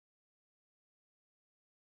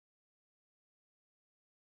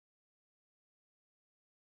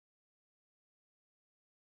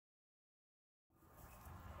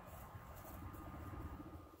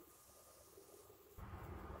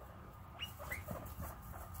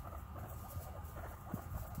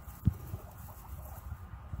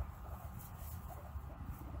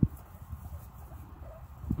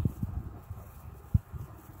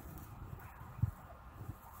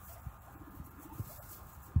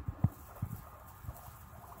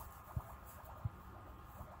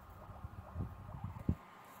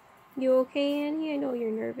You okay, Annie? I know you're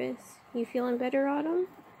nervous. You feeling better, Autumn?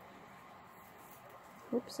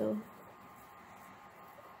 Hope so.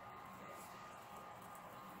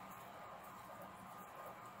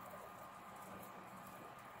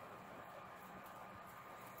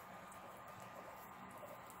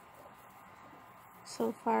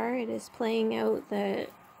 So far, it is playing out that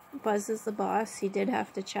Buzz is the boss. He did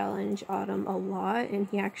have to challenge Autumn a lot, and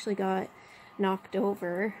he actually got knocked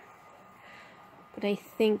over. But I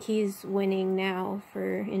think he's winning now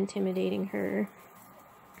for intimidating her.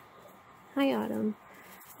 Hi, Autumn.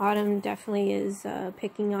 Autumn definitely is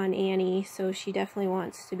picking on Annie, so she definitely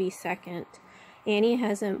wants to be second. Annie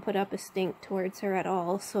hasn't put up a stink towards her at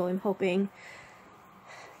all, so I'm hoping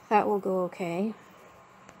that will go okay.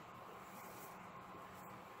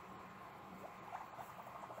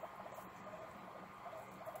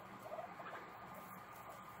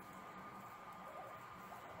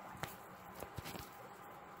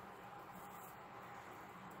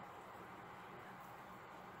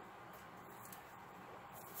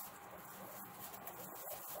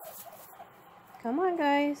 Come on,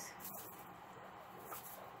 guys.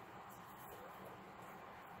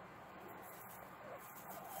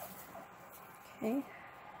 Okay.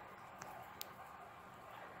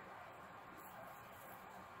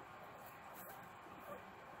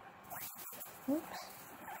 Oops.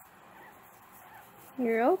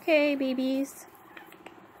 You're okay, babies.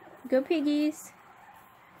 Go piggies.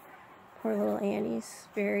 Poor little Annie's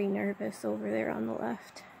very nervous over there on the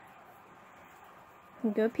left.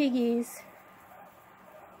 Go piggies.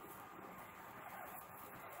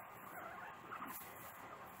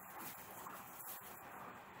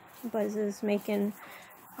 Buzz is making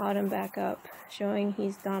Autumn back up, showing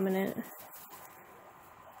he's dominant.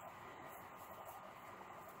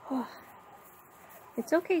 Oh,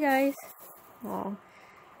 it's okay, guys. Oh,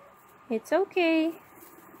 it's okay.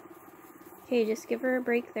 Okay, just give her a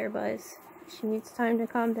break there, Buzz. She needs time to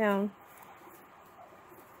calm down.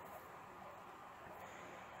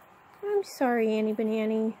 I'm sorry, Annie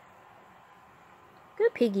Banani.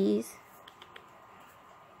 Good piggies.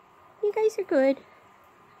 You guys are good.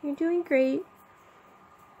 You're doing great.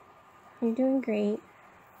 You're doing great.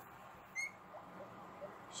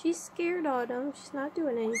 She's scared, Autumn. She's not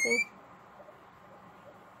doing anything.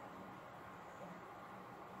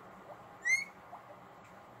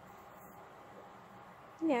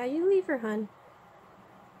 Yeah, you leave her, hun.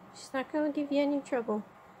 She's not gonna give you any trouble.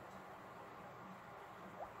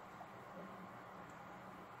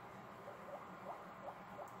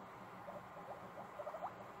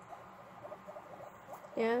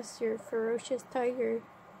 Yes, you're a ferocious tiger.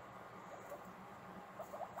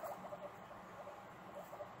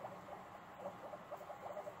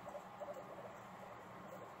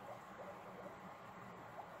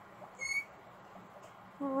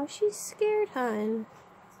 Oh, she's scared, hun.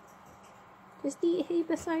 Just eat hay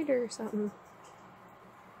beside her or something.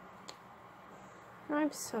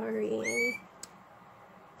 I'm sorry, Annie.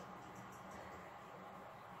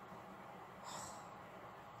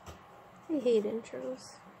 I hate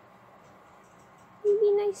intros. You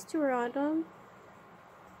be nice to her, Autumn.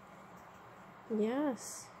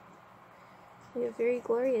 Yes. You have very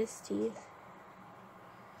glorious teeth.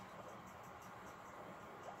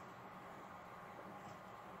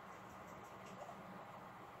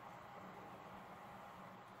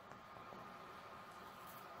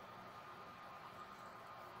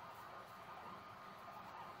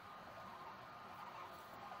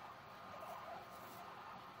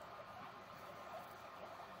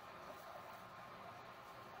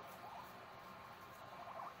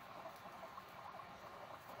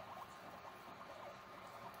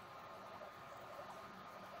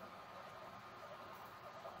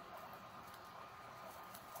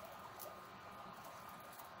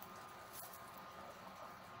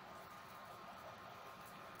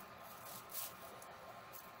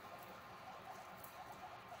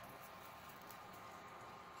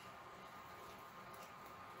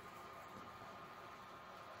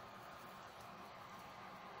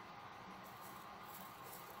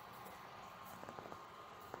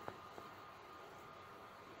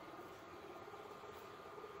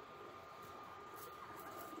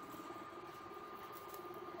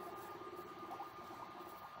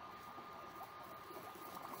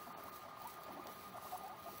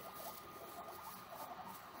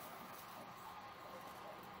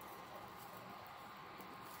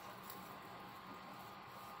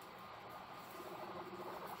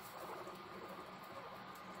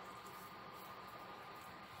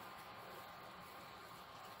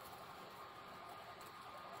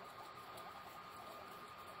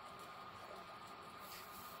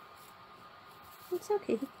 It's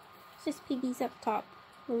okay. It's just Piggy's up top.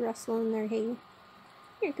 We're rustling their hay.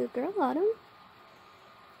 You're a good girl, Autumn.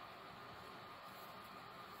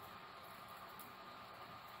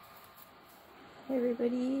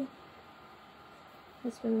 Everybody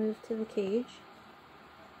has been moved to the cage.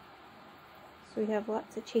 So we have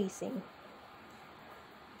lots of chasing.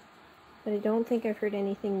 But I don't think I've heard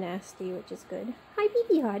anything nasty, which is good. Hi,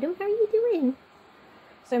 baby Autumn. How are you doing?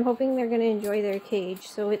 So I'm hoping they're going to enjoy their cage.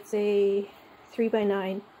 So it's a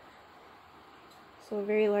 3x9. So a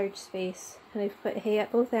very large space. And I've put hay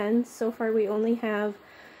at both ends. So far we only have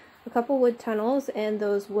a couple wood tunnels and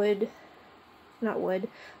those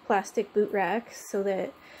plastic boot racks so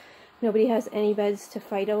that nobody has any beds to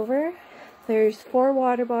fight over. There's 4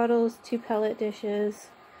 water bottles, 2 pellet dishes.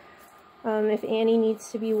 If Annie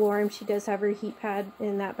needs to be warm, she does have her heat pad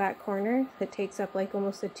in that back corner that takes up like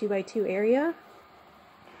almost a 2x2 area.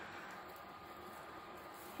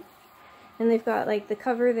 And they've got like the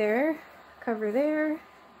cover there,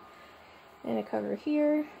 and a cover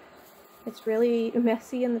here. It's really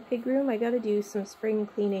messy in the pig room. I gotta do some spring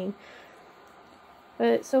cleaning.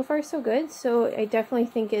 But so far so good. So I definitely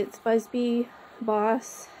think it's Busby,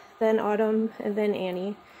 Boss, then Autumn, and then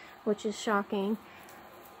Annie, which is shocking.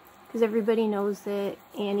 Because everybody knows that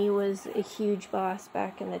Annie was a huge boss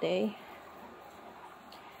back in the day.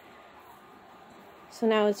 So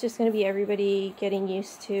now it's just going to be everybody getting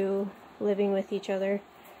used to living with each other.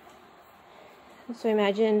 So I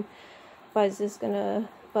imagine Buzz is going to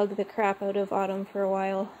bug the crap out of Autumn for a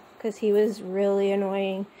while. Because he was really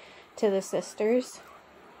annoying to the sisters.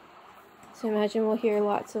 So I imagine we'll hear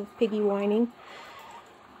lots of Piggy whining.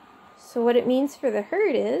 So what it means for the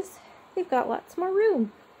herd is they've got lots more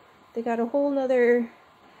room. They got a whole nother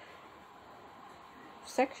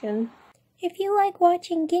section. If you like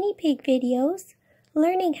watching guinea pig videos,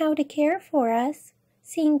 learning how to care for us,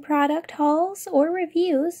 seeing product hauls or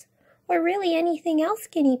reviews, or really anything else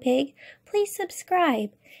guinea pig, please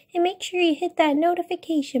subscribe and make sure you hit that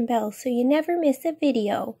notification bell so you never miss a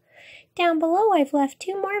video. Down below I've left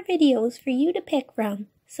 2 more videos for you to pick from,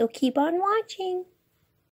 so keep on watching.